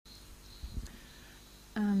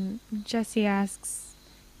Jesse asks,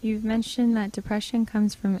 you've mentioned that depression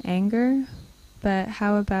comes from anger, but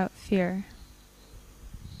how about fear?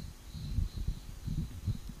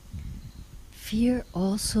 Fear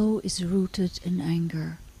also is rooted in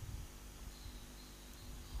anger.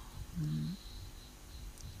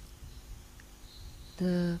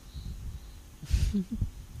 The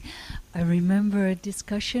I remember a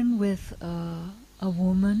discussion with a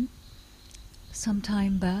woman some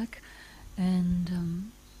time back,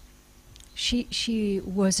 and she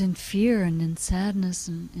was in fear and in sadness,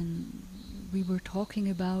 and we were talking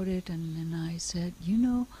about it, and I said,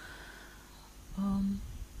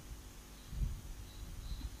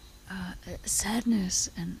 sadness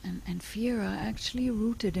and fear are actually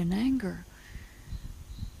rooted in anger.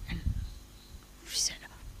 And she said,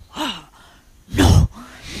 "Oh, no,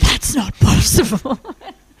 that's not possible."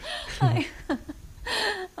 I,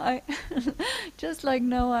 I just like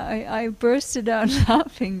no, I bursted out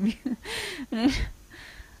laughing. I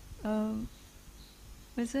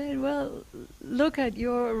said, "Well, look at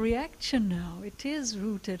your reaction now. It is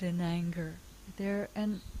rooted in anger there."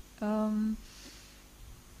 And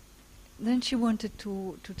then she wanted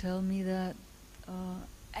to tell me that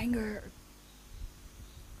anger.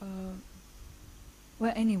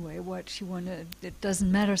 Well, anyway, what she wanted, it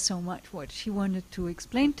doesn't matter so much what she wanted to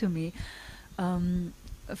explain to me.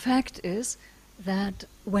 A fact is that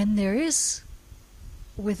when there is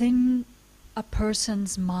within a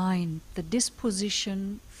person's mind the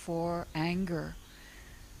disposition for anger,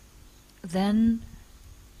 then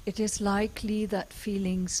it is likely that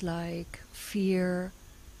feelings like fear,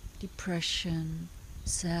 depression,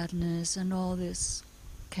 sadness, and all this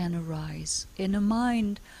can arise. In a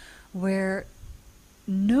mind where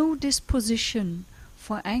no disposition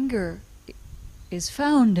for anger is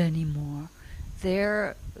found anymore,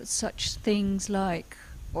 there such things like,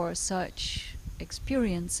 or such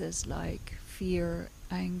experiences like fear,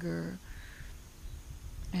 anger,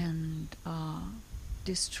 and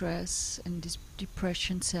distress and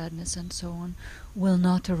depression, sadness, and so on, will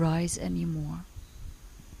not arise anymore.